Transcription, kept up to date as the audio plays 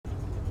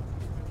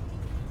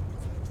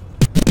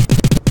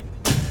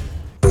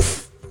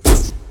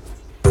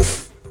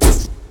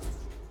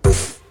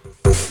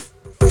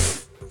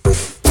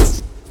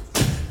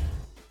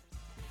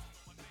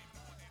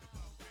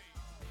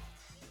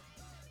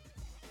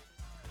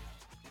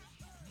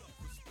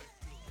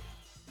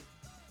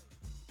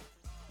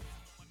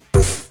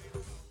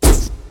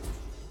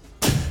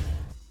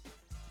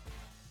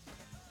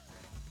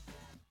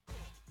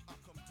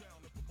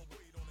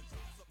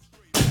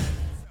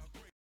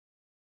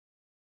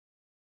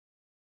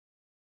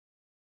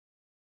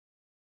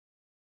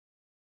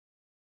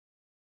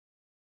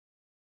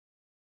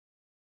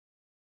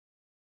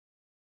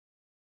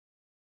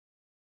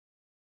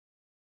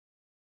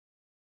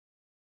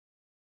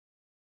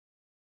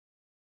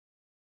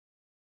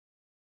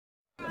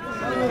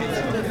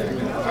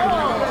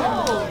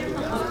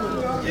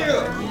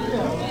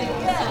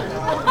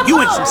You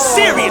in some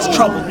serious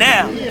trouble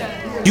now.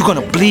 You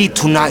gonna bleed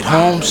tonight,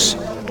 Holmes?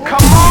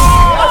 Come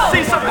on, let's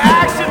see some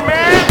action,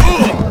 man.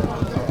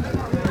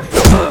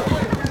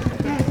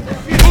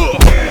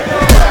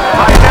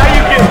 Alright, now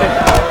you get it.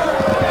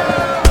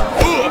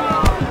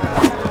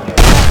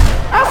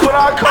 That's what I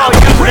call you.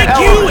 Break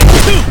you in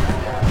two.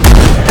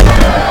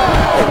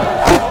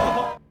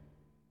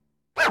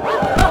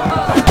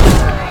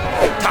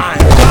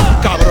 Time up,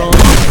 cabrón.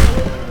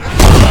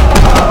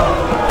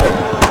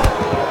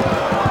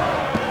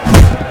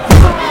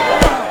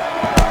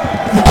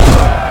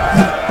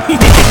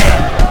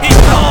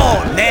 It's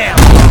on now.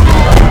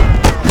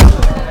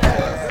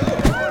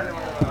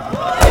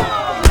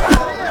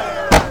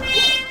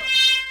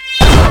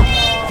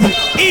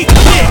 Eat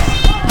this.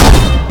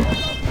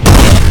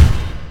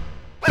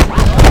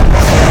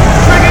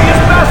 Bring your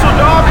special,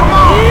 dog. Come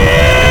on.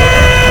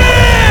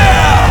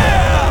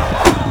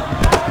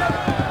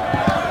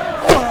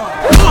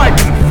 Might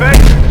be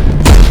fake.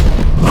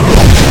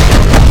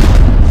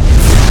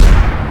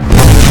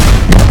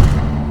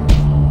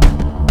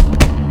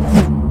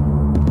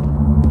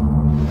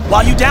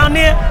 While you down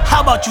there,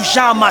 how about you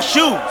shine my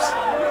shoes?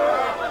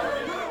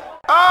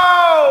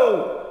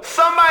 Oh,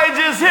 somebody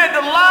just hit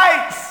the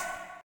lights.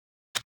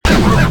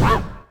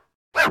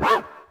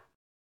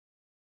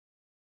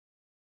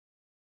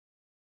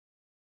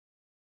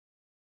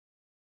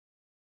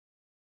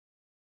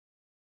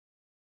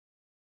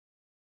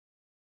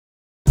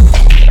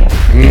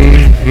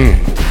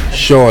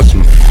 Sure,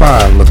 some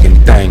fine-looking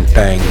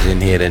things in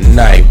here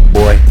tonight,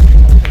 boy.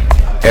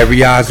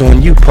 Every eye's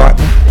on you,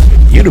 partner.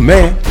 You the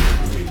man.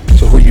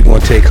 So who you gonna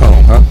take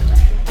home, huh?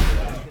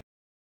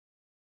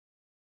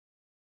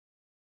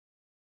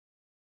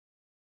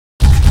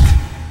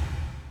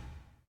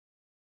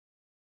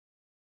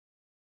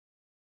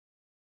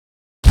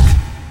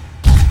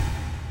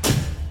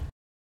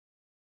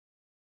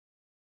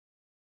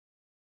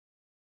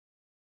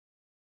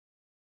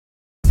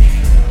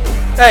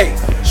 Hey,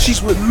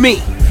 she's with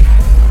me.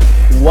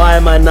 Why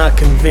am I not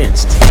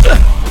convinced?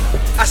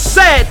 I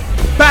said,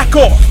 back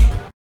off.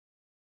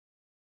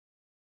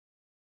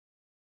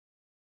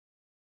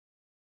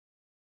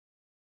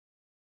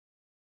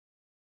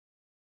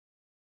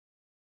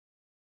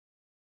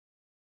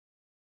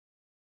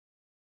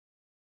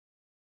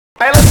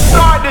 Hey, let's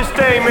start this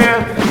thing,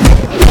 man.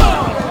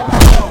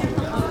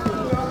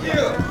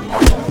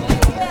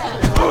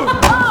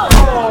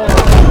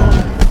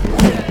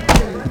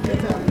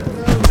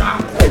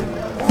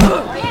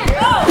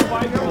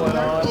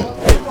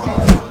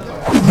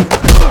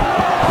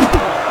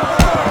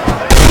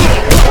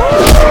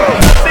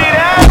 See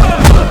that?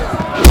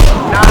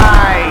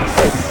 Nice.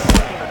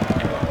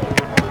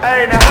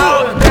 Hey, now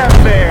how is that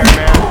fair,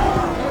 man?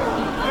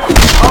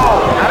 Oh,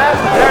 now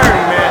that's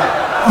dirty, man.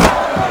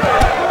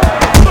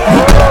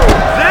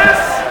 This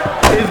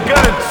is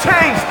gonna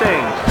change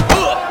things.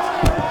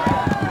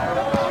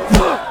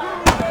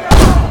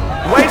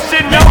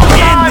 Wasting no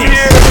time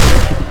here.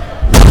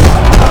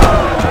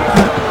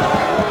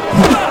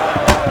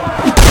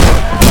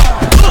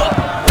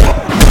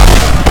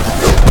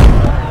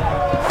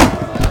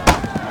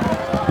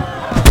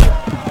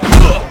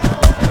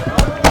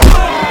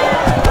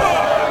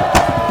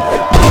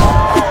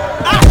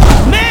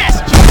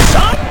 Masked you,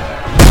 son!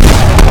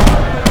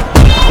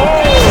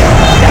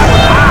 That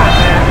was hot,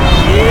 man.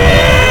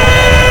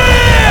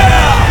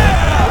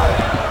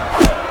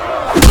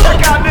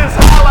 Check out this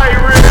highlight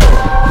reel.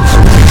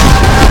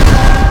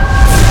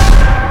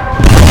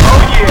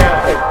 Oh yeah,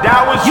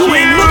 that was You huge.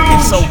 ain't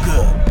looking so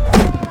good.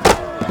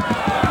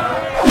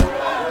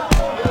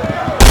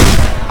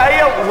 Hey,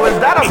 yo, was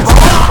that a It's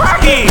ball not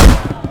crack? here.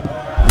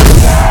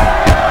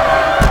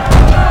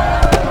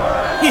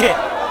 Yeah,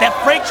 that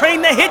freight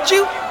train that hit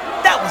you,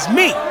 that was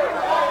me.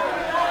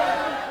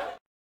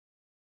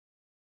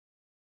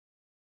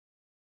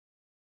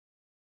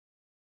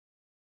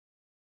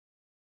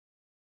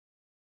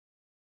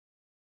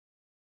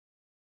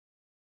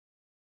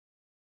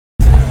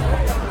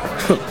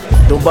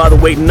 Don't bother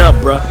waiting up,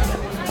 bruh.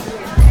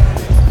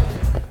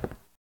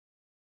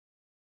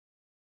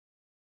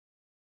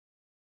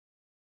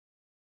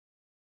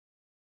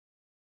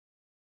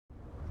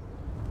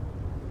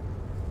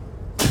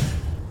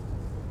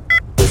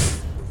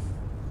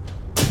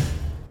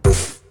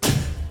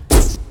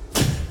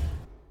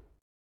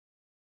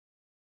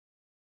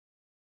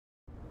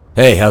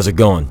 Hey, how's it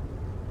going?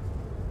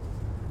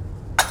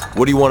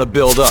 What do you want to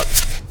build up?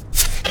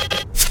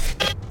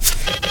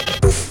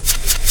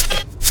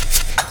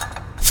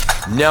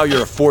 Now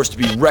you're a force to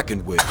be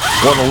reckoned with.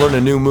 Want to learn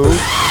a new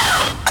move?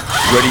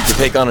 Ready to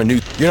take on a new...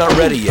 You're not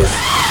ready yet.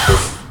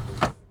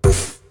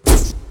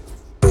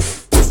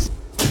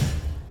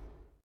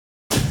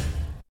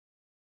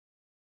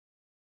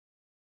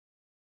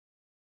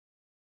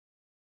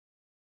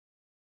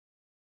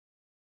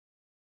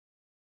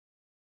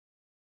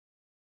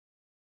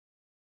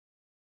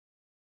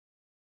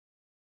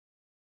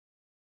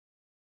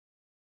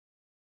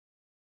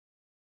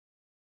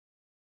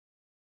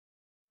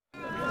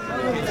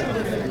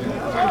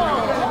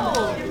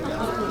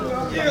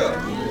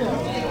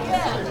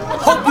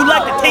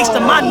 taste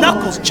of my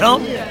knuckles,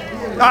 chump.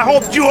 I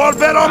hope you all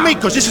bet on me,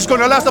 because this is going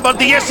to last about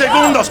 10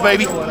 segundos,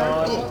 baby.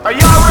 Are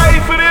y'all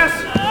ready for this?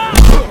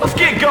 Let's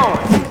get going.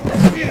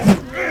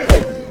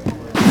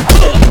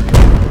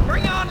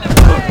 Bring on the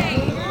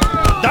pain.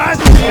 That's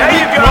There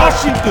you go.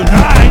 rushing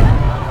tonight.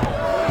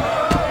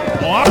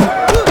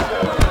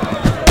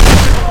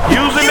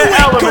 Using You the ain't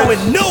elements.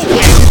 going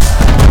nowhere.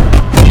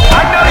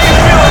 I know you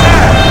feel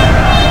that.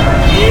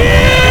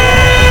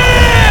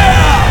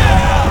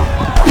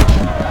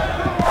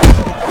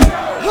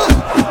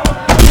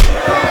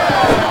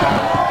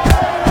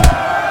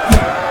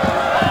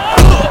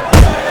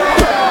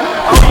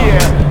 Oh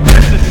yeah,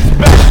 this is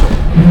special.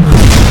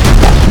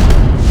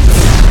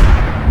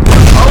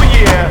 Oh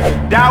yeah,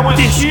 that was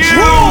huge.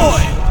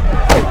 Destroy.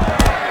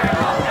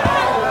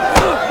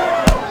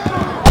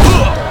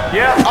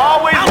 Yeah,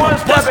 always I'ma one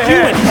step bust you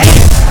ahead. in half.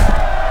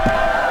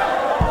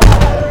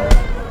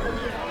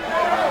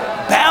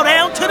 Bow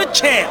down to the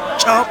champ,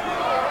 chump.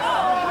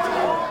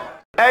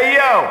 Hey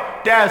yo,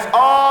 that's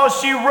all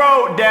she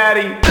wrote,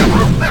 Daddy.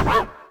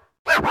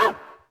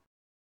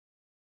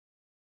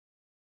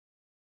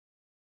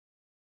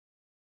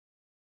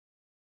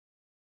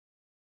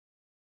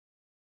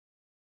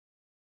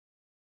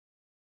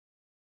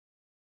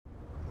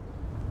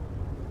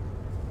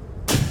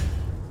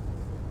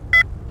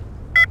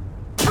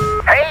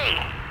 Hey,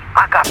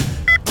 I got.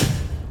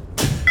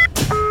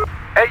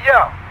 Hey,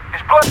 yo,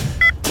 it's Blood.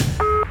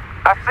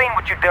 I seen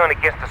what you done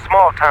against the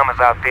small timers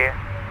out there,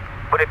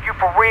 but if you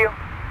for real,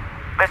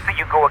 let's see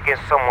you go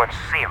against someone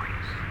serious.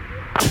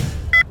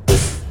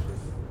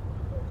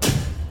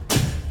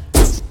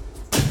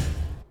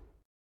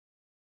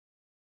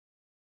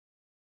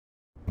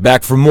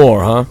 Back for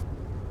more, huh?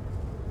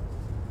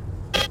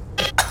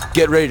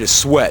 Get ready to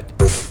sweat.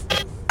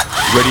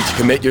 Ready to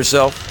commit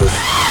yourself?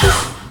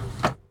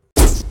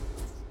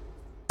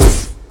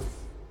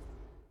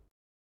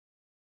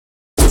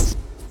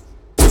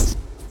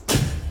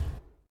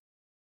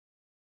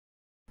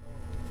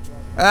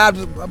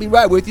 I'll be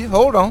right with you.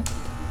 Hold on.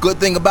 Good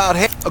thing about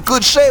hair, a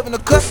good shave and a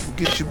cut will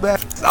get you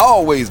back. It's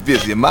always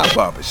busy in my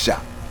barber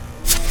shop.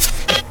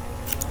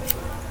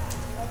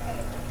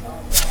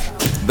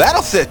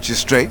 That'll set you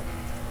straight.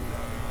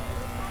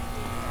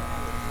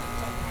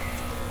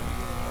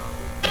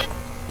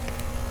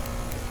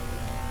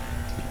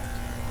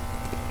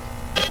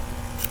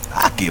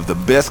 I give the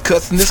best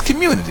cuts in this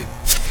community.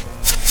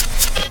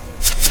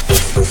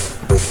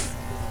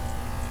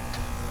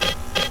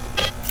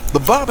 The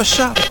barber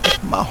shop,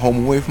 my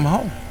home away from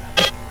home.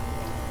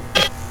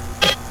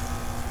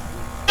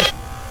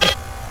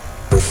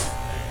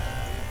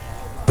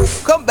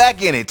 Come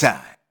back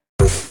anytime.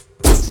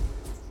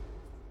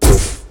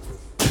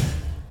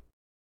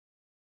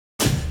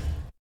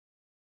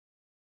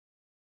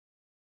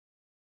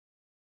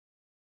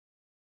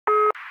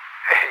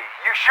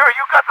 You sure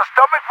you got the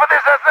stomach for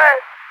this, I said?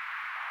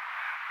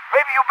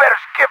 Maybe you better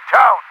skip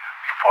town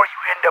before you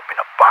end up in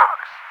a box.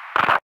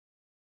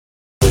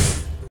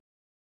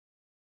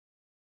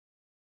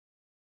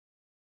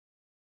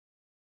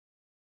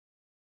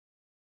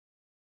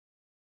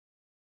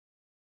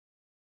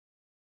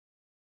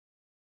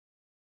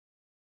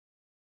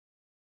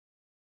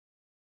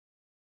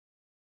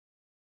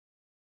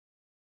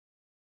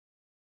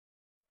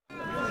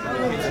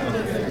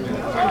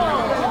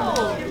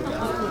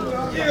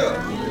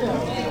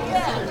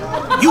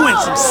 You in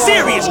some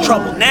serious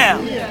trouble now.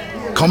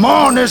 Come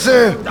on,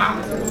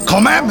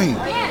 come at me.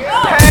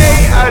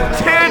 Pay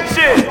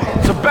attention.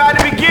 It's about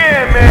to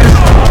begin, man.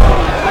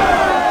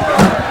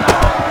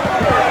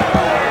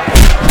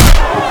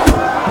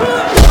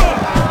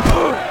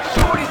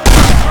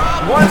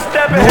 One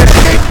step ahead.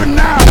 Escaping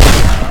now.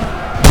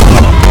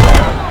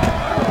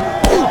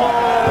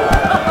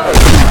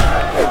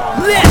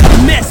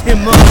 Let's mess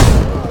him up.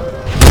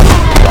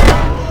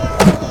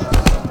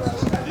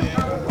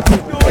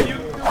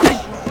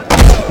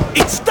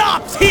 It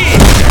stops here.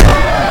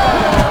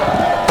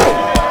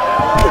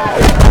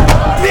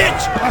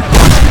 Bitch.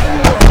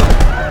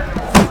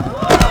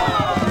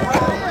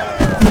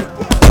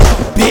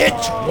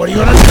 Bitch, what are you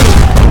gonna do?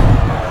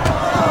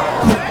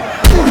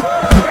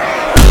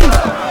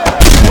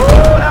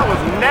 Oh, that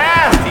was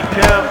nasty,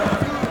 Pimp.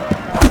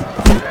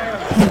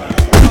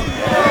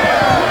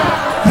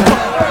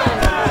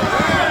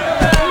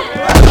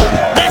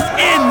 Let's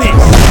end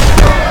this.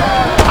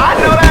 I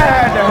know that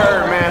had to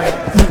hurt, man.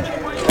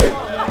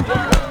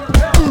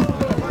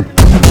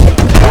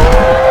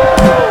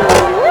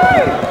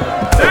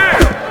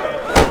 Damn!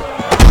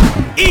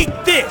 Eat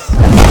this.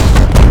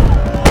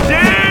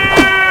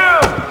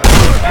 Damn!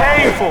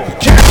 Painful.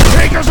 Can't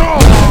take us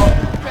all.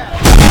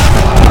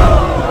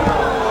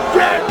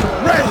 Get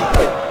ready.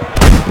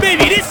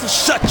 Maybe this'll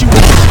shut you up.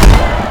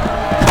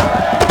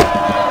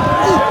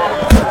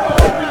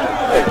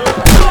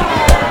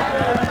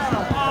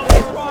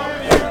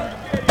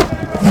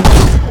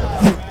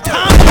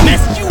 Time to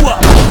mess you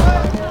up.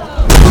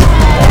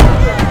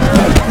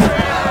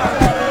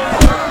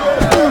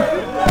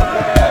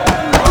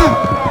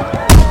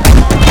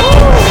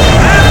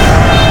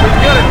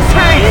 You're gonna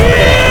taste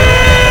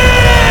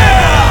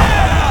it.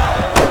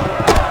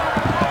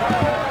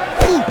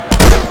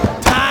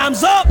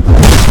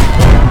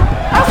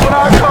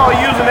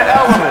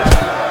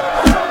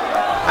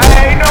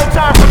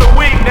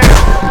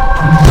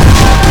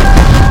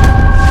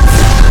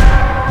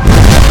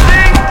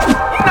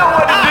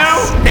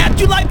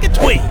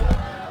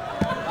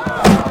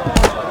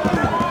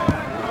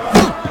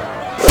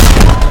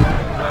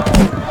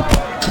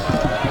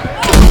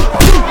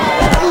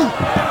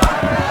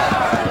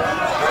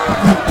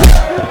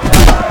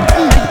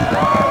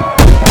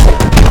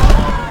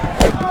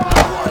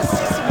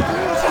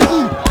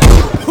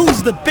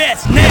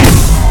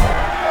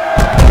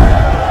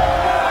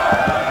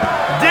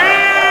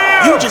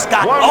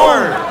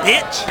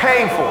 bitch.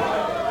 Painful.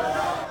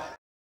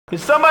 Can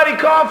somebody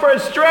call for a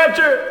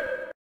stretcher?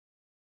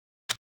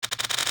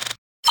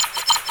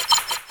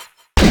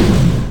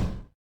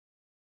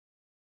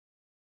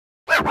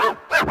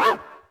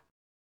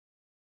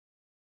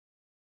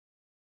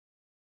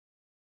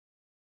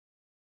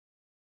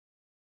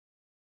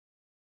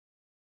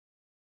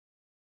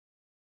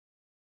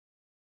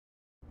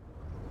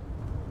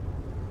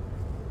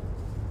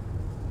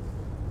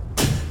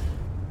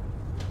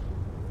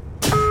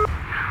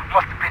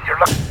 Must have been your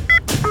luck.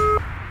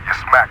 You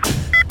smacked.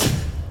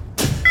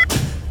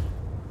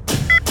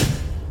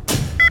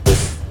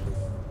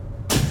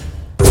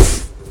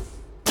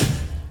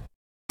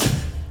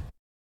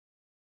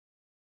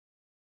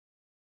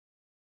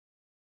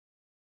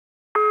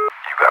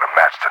 You got a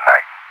match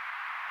tonight.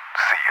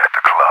 See you at the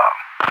club.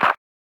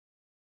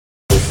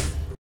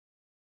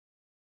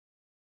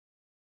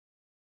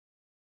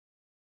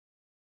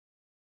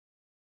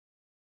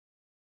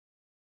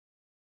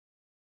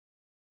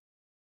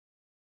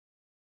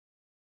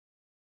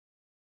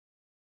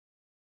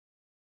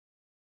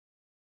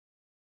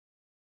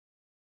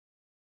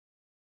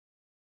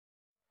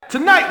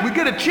 Tonight, we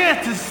get a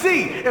chance to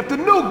see if the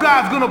new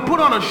guy's gonna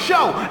put on a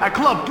show at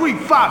Club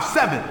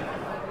 357.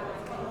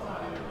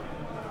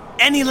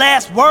 Any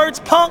last words,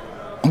 punk?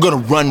 I'm gonna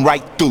run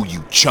right through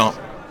you, chump.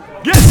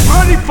 Get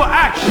ready for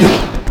action!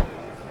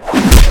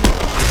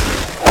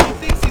 He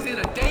thinks he's in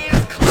a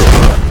dance club.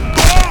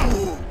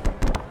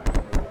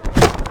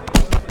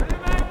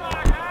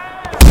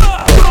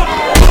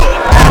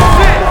 That's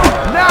it!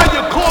 Now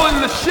you're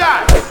calling the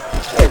shots!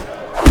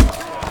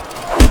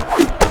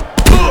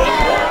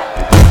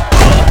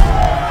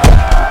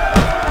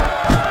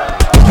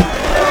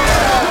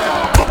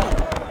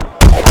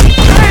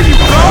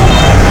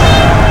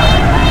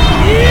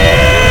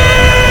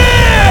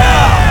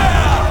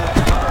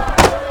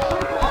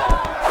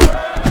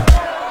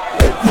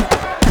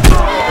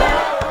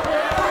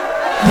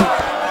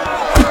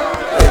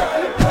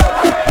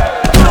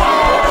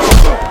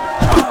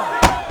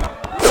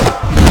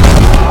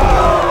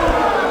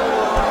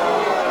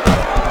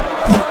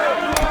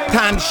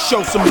 Time to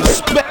show some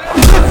respect.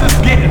 This is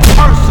getting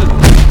personal.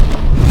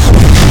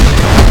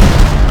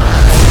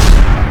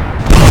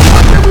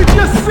 What did we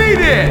just see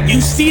there?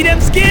 You see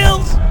them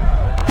skills?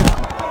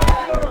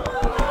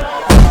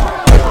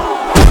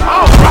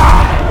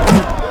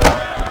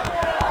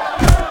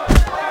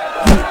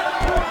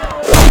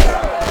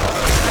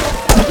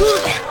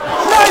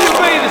 Now you're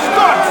ready to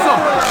start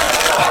something.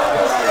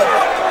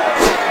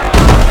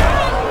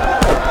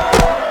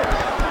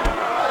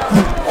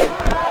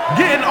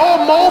 Getting all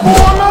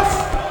mobile on us?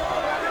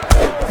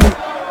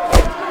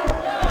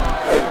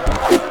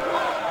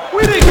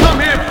 We didn't come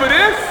here for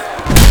this.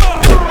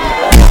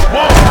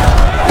 Whoa,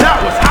 that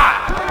was hot.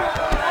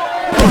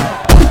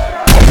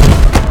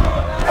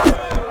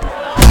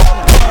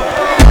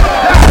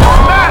 That was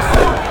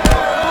massive.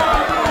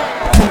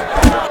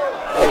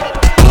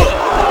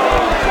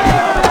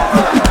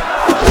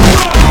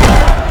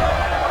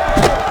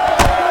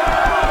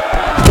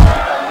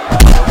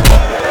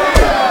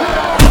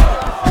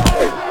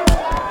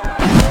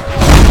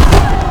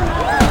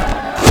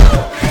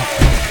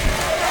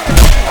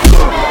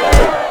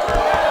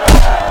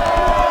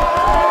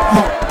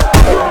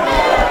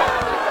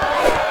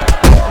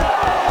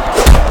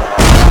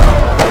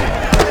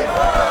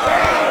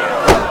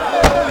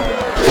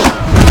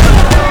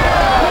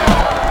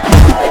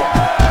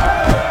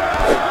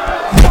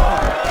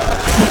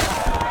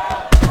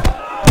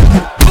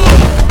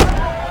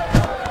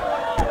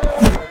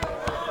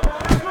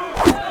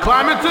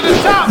 Climbing to the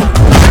top.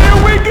 Here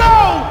we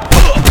go.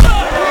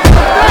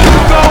 There you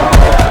go.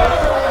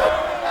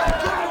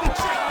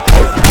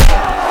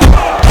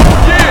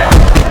 Yeah,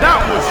 that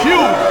was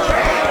huge.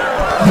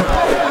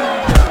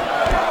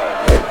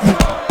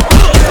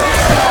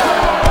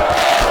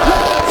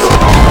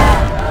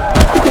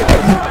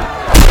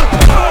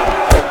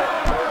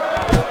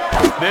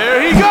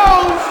 There he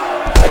goes.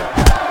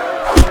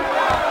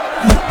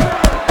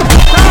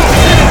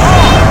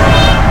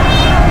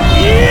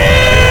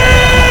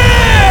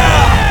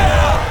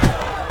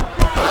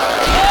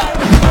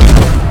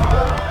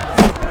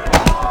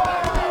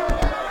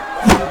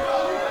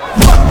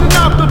 Busting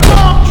out the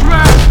bomb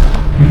trap.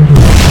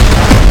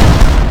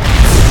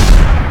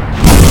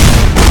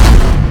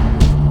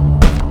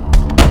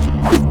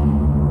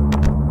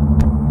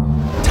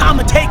 Time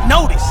to take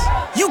notice.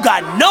 You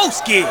got no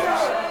skills.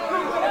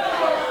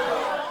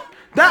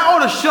 That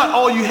ought to shut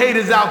all you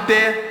haters out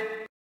there.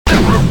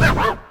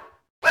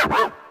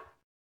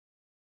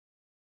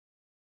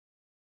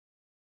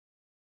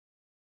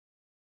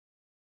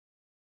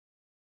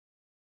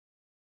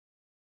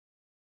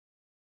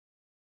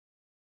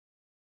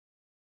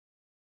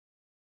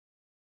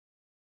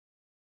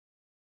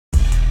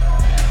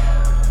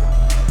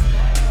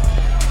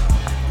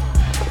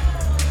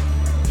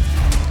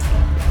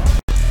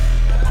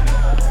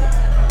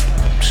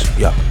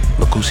 Yo,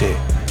 look who's here.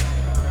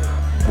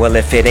 Well,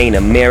 if it ain't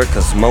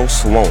America's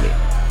Most Wanted,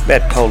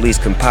 that police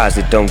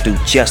composite don't do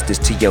justice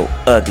to your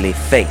ugly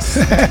face.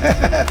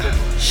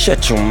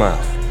 Shut your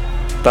mouth.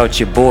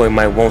 Thought your boy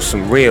might want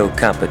some real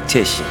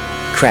competition.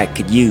 Crack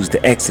could use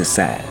the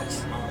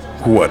exercise.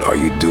 What are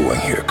you doing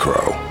here,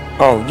 Crow?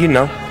 Oh, you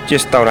know,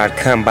 just thought I'd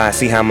come by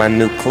see how my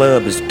new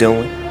club is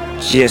doing.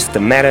 Just a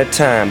matter of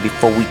time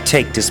before we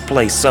take this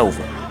place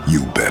over.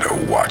 You better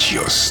watch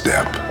your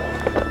step.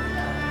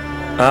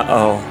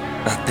 Uh-oh,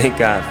 I think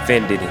I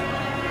offended him.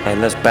 Hey,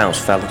 let's bounce,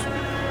 fellas.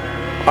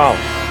 Oh,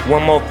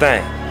 one more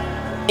thing.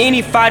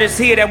 Any fighters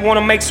here that want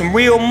to make some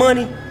real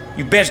money,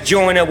 you best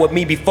join up with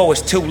me before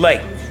it's too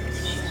late.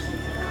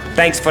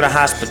 Thanks for the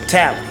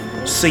hospitality.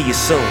 See you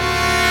soon.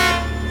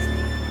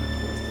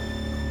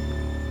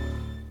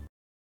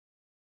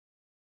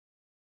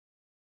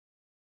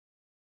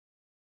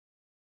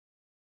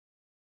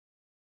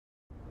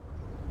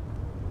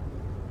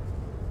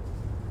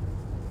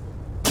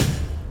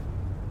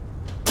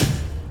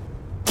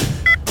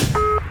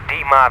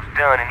 D-Mob's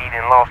done and he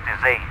done lost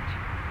his edge.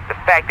 The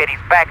fact that he's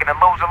backing a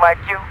loser like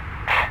you,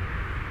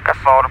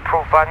 that's all the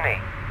proof I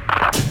need.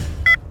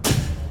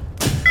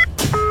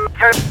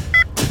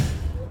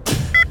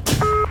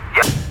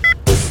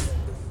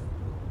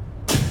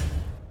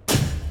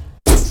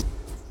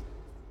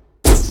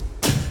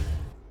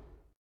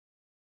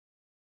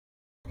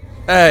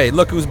 Hey,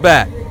 look who's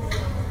back.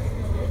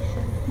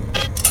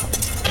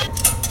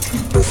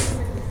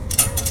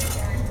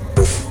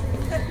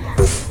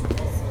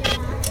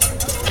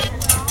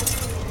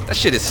 That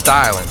shit is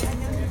styling.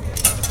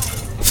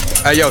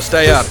 Hey, yo,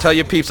 stay up. Tell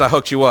your peeps I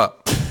hooked you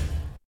up.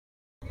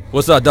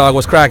 What's up, dog?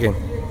 What's cracking?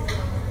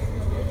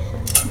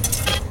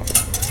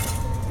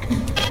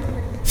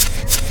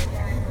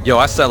 Yo,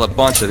 I sell a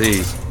bunch of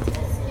these.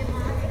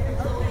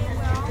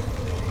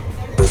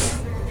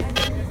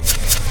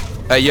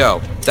 Hey,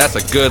 yo, that's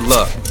a good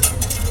look.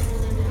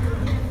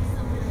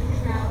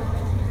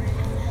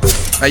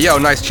 Hey, yo,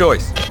 nice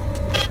choice.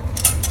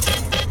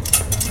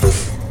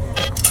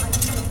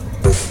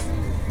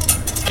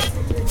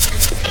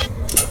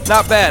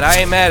 Not bad, I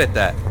ain't mad at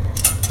that.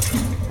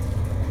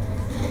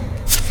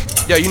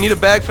 Yo, you need a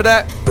bag for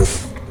that?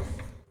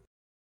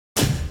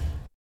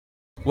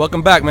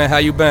 Welcome back, man. How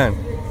you been?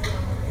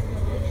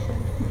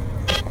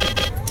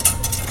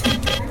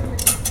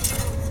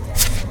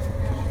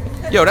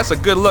 Yo, that's a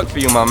good look for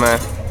you, my man.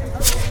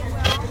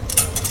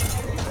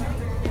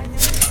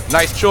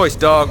 Nice choice,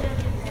 dog.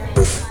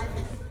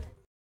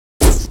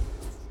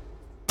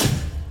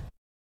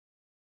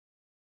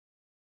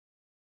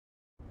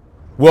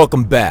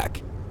 Welcome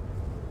back.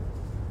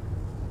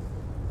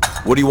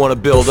 What do you want to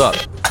build up?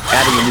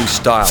 Adding a new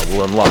style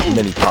will unlock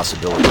many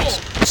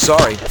possibilities.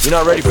 Sorry, you're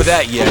not ready for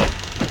that yet.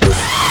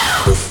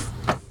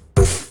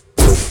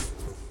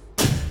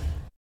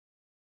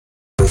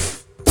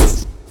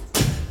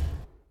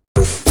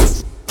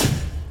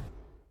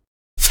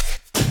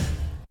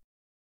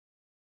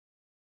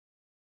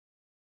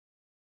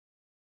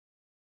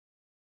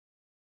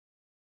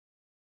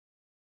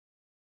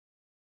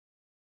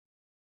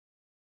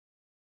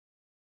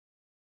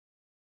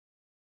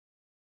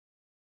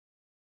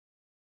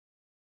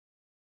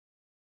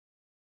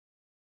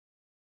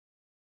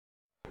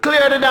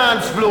 Clear the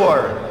dance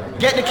floor.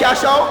 Get the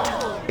cash out.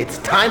 It's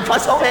time for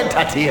some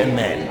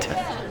entertainment.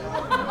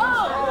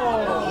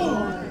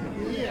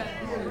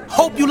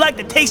 Hope you like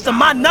the taste of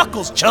my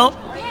knuckles, chump.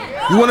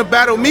 You wanna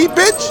battle me,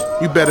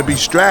 bitch? You better be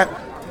strapped.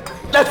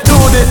 Let's do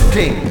this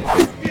thing.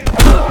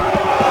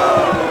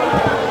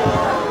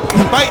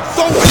 Fight's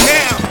over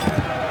now.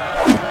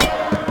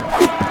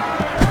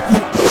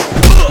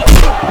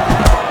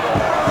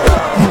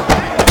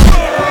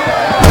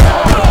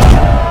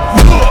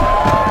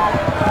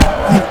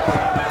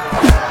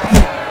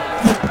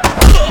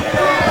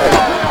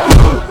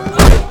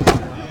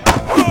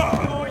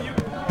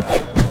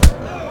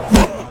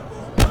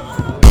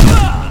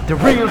 The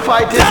real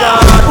fight is on.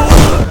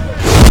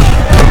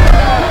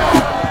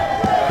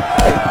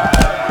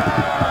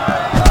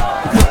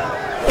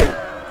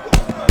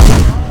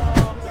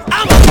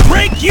 I'ma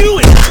break you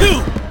in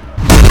two.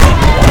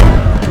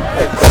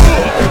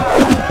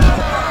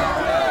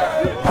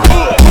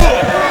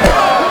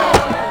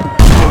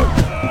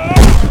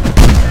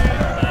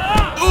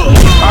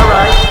 All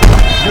right.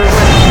 You're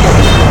ready.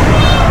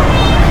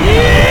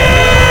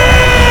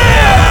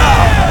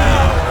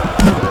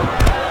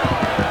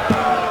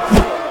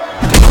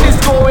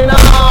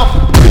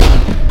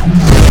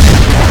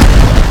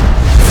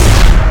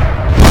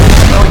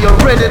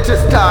 Ready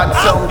to start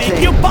something. I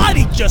think your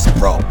body just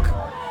broke.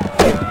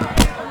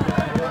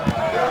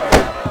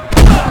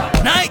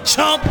 Night,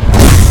 chump.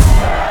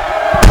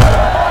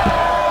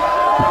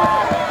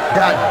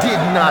 That did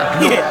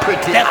not look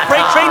pretty. That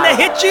freight train that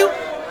hit you,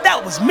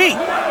 that was me.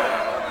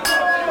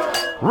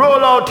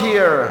 Roll out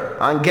here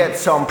and get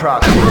some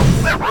practice.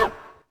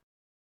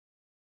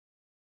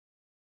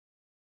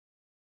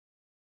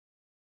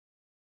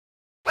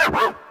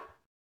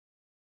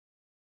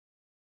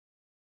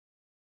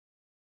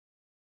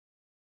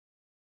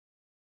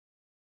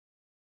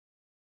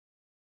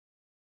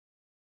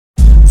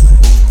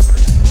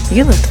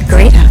 You look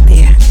great out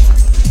there.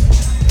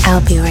 I'll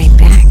be right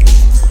back.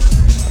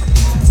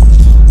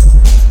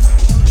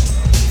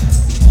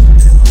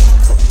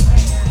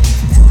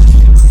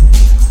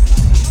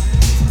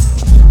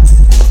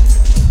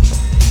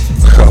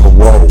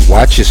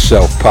 Watch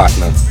yourself,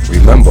 partner.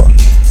 Remember,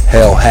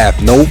 hell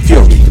hath no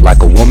fury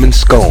like a woman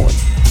scorned.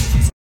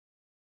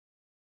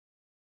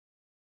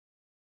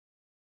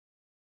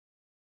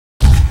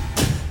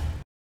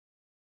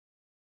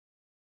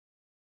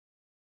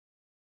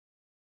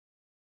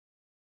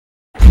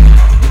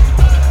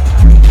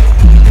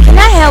 Can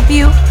I help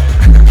you?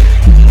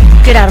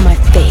 Get out of my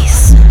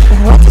face.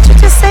 What did you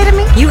just say to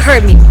me? You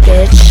heard me,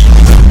 bitch.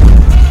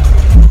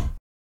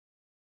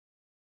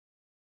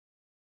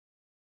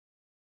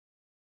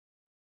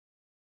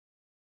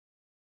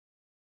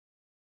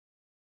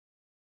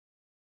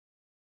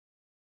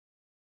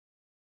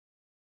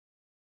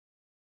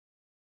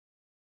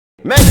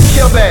 Men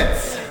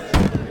Cubans,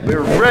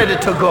 we're ready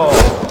to go.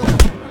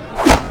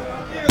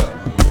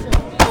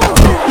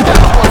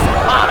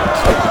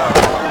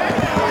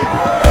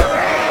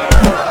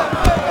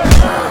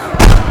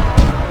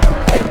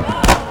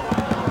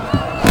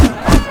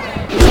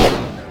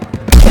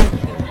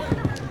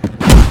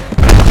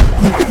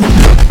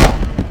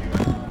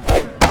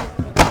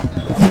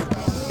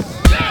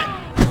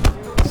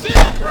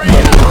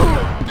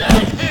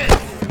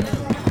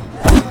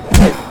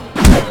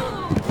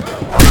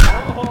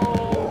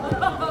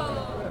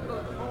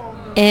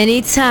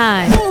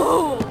 Anytime.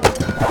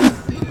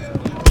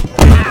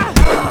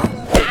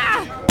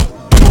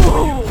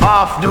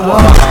 Off the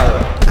wall.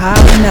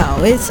 Oh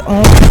no, it's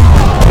on.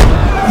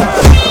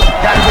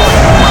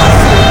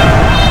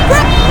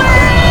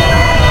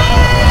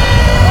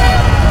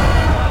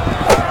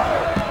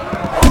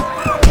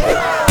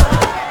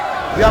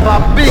 We have a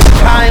big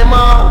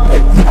timer.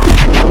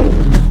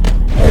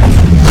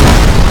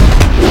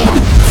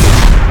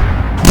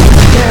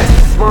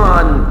 Yes,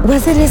 man.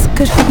 Was it as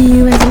good for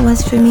you as it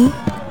was for me?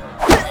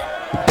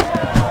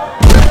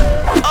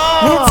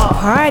 Let's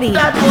party.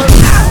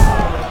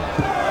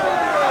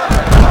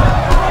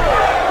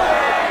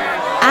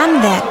 I'm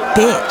that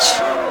bitch.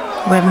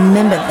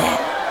 Remember that.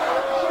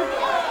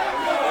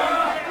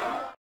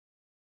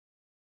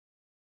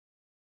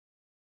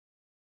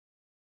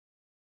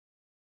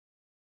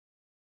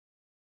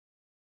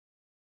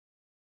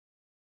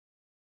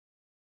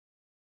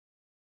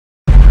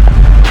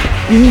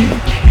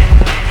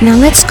 Now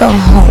let's go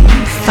home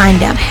and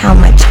find out how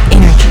much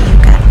energy you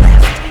got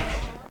left.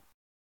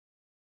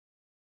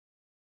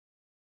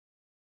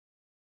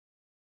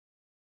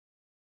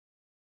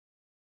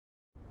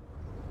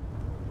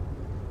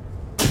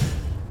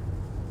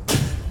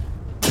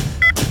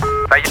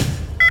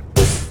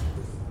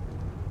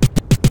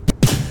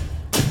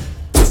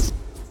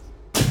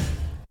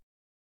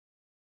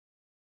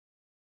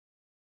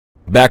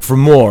 Back for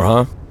more,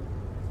 huh?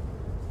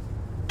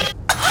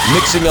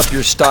 Mixing up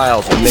your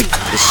styles will make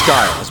the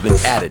style has been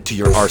added to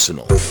your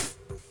arsenal.